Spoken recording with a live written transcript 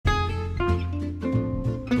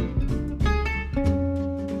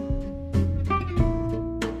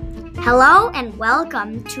Hello and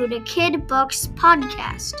welcome to the Kid Books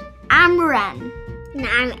Podcast. I'm Ren. And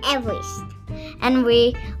I'm Everest. And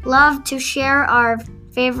we love to share our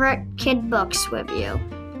favorite kid books with you.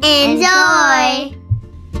 Enjoy!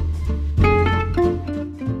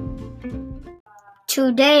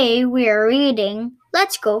 Today we are reading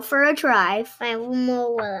Let's Go for a Drive by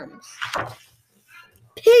Mo Willems.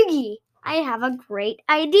 Piggy, I have a great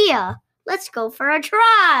idea. Let's go for a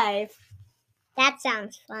drive. That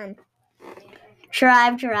sounds fun.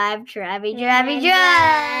 Drive.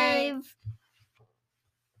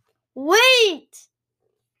 Wait!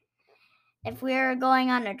 If we are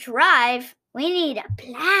going on a drive, we need a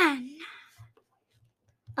plan.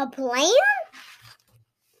 A plan?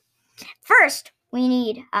 First, we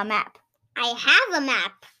need a map. I have a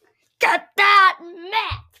map. Get that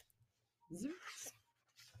map!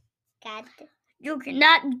 Got it. You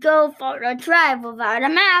cannot go for a drive without a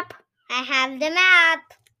map. I have the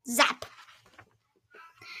map. Zap!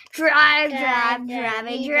 Drive. Map.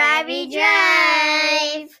 Mappy.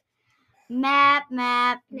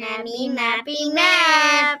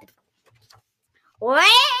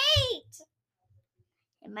 Wait!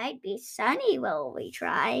 It might be sunny while we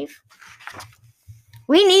drive.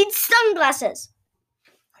 We need sunglasses.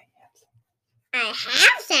 I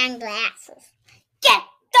have sunglasses. Get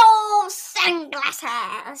those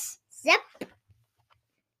sunglasses. Zip.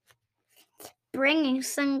 Bringing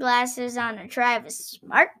sunglasses on a drive is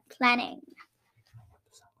smart planning.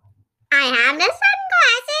 I have the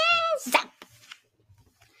sunglasses. Zap!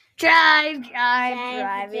 Drive.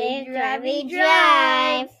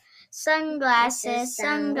 Sunglasses,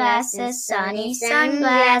 sunny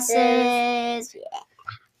sunglasses. Yeah.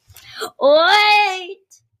 Wait!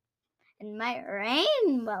 It might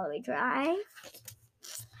rain while we drive.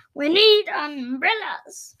 We need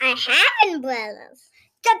umbrellas. I have umbrellas.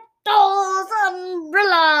 Get those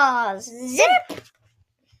umbrellas. Zip!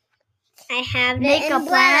 I have the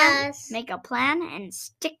umbrellas. Make a plan and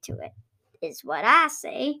stick to it, is what I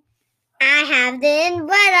say. I have the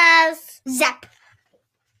umbrellas. Zap!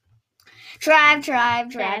 Drive.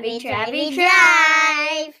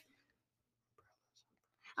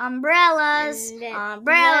 Umbrellas.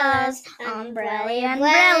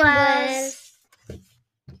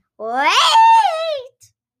 Wait!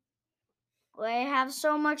 We have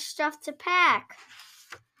so much stuff to pack.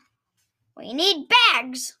 We need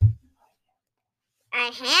bags. I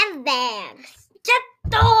have bags. Get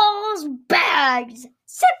those bags.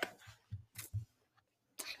 Zip!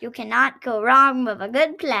 You cannot go wrong with a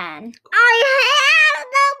good plan. I have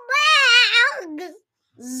the bags.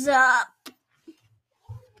 Zup!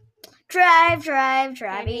 Drive.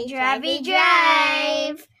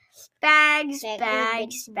 Bags,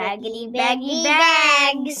 baggity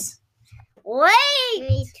bags.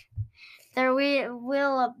 Wait! There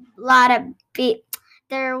will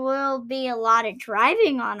be a lot of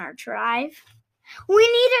driving on our drive. We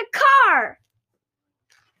need a car.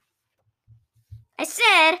 I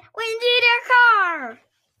said we need a car.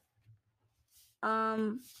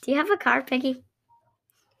 Do you have a car, Piggy?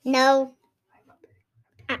 No.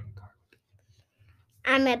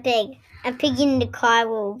 I'm a pig. A pig in the car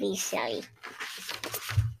will be silly.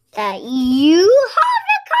 That you have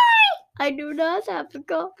a car? I do not have a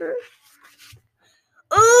car.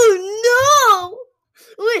 Oh no!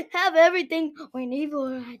 We have everything we need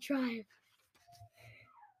for a drive.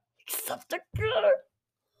 Except the car.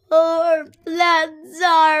 Our plans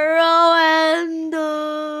are ruined.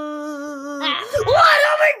 What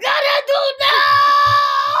are we gonna do now?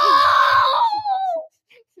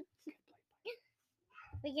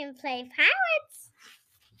 We can play pirates.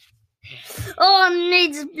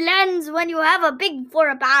 Needs plans when you have a pig for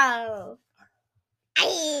a pal.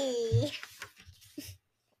 Aye.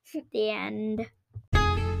 The end.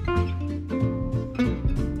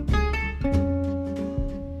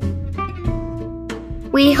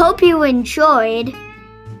 We hope you enjoyed.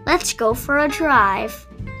 Let's go for a drive.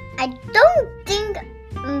 I don't think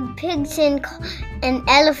pigs and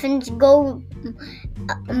elephants go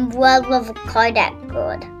well with a car that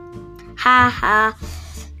good. Ha.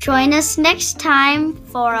 Join us next time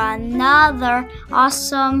for another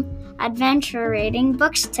awesome adventure reading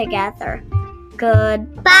books together.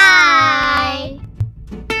 Goodbye.